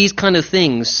think these kind of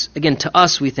things, again, to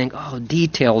us, we think, oh,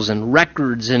 details and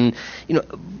records and,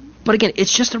 but again,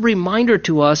 it's just a reminder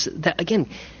to us that, again,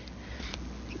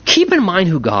 keep in mind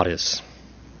who God is.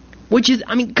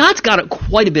 God's got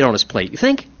quite a bit on his plate, you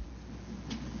think?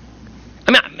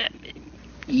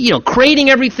 Creating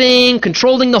everything,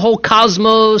 controlling the whole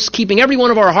cosmos, keeping every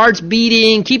one of our hearts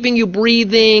beating, keeping you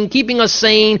breathing, keeping us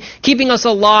sane, keeping us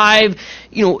alive,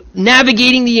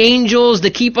 navigating the angels to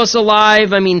keep us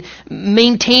alive,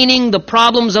 maintaining the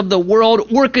problems of the world,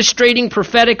 orchestrating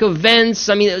prophetic events,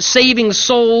 saving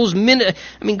souls.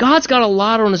 God's got a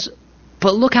lot on his,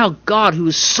 but look how God, who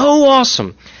is so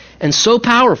awesome and so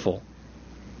powerful,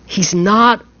 he's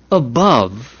not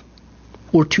above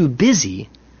or too busy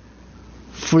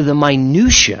for the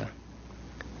minutia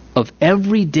of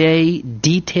everyday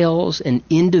details and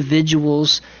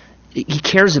individuals. He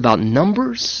cares about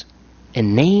numbers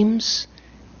and names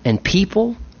and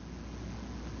people.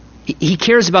 He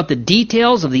cares about the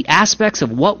details of the aspects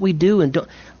of what we do and don't.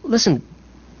 Listen,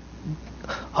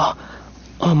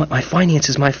 my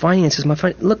finances.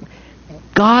 Look,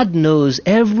 God knows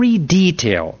every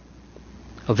detail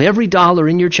of every dollar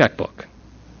in your checkbook.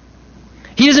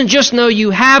 He doesn't just know you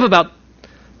have about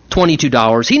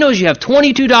 $22. He knows you have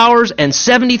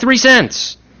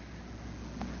 $22.73.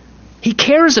 He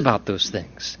cares about those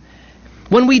things.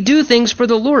 When we do things for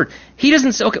the Lord, he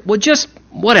doesn't say, okay, well, just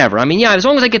whatever. As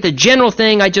long as I get the general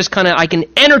thing, I can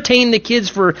entertain the kids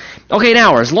for, an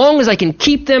hour. As long as I can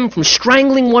keep them from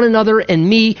strangling one another and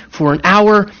me for an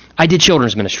hour, I did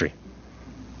children's ministry.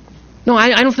 No,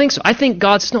 I don't think so. I think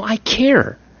God says, no, I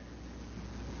care.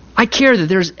 I care that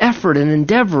there's effort and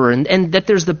endeavor and that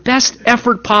there's the best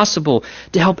effort possible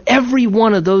to help every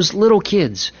one of those little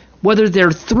kids, whether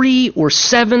they're 3 or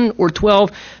 7 or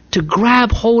 12, to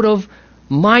grab hold of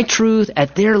my truth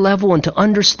at their level and to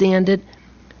understand it.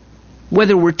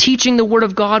 Whether we're teaching the Word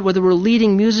of God, whether we're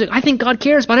leading music, I think God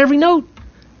cares about every note.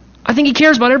 I think he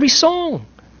cares about every song.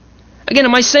 Again,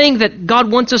 am I saying that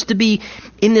God wants us to be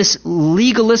in this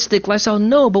legalistic lifestyle?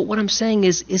 No, but what I'm saying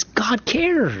is God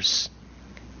cares.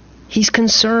 He's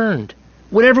concerned.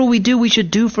 Whatever we do, we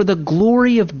should do for the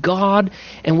glory of God.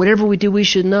 And whatever we do, we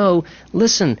should know,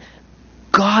 listen,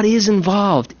 God is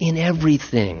involved in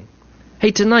everything.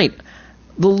 Hey, tonight,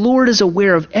 the Lord is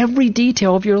aware of every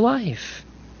detail of your life.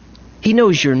 He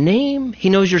knows your name. He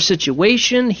knows your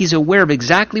situation. He's aware of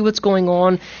exactly what's going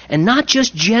on, and not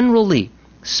just generally,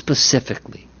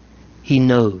 specifically. He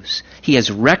knows. He has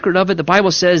record of it. The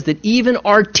Bible says that even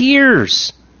our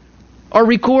tears are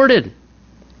recorded.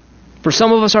 For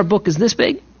some of us, our book is this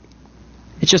big.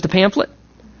 It's just a pamphlet.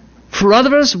 For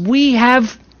others of us, we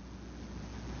have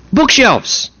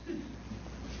bookshelves.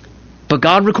 But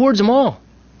God records them all.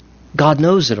 God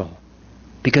knows it all.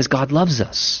 Because God loves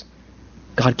us.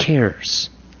 God cares.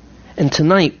 And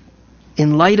tonight,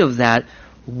 in light of that,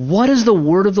 what has the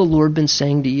word of the Lord been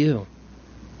saying to you?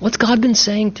 What's God been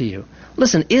saying to you?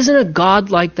 Listen, isn't a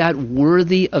God like that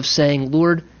worthy of saying,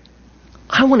 Lord,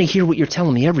 I want to hear what you're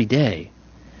telling me every day.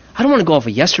 I don't want to go off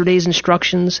of yesterday's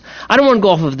instructions. I don't want to go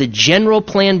off of the general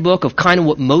plan book of kind of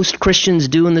what most Christians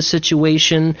do in this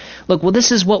situation. Look, well,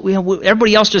 this is what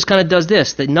everybody else just kind of does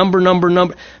this. The number.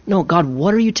 No, God,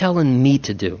 what are you telling me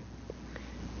to do?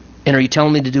 And are you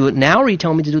telling me to do it now, or are you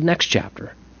telling me to do the next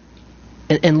chapter?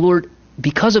 And Lord,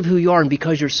 because of who you are and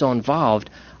because you're so involved,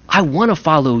 I want to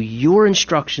follow your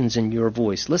instructions and your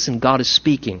voice. Listen, God is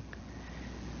speaking.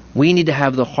 We need to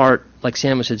have the heart, like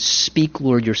Samuel said, speak,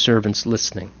 Lord, your servant's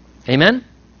listening. Amen?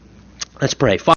 Let's pray.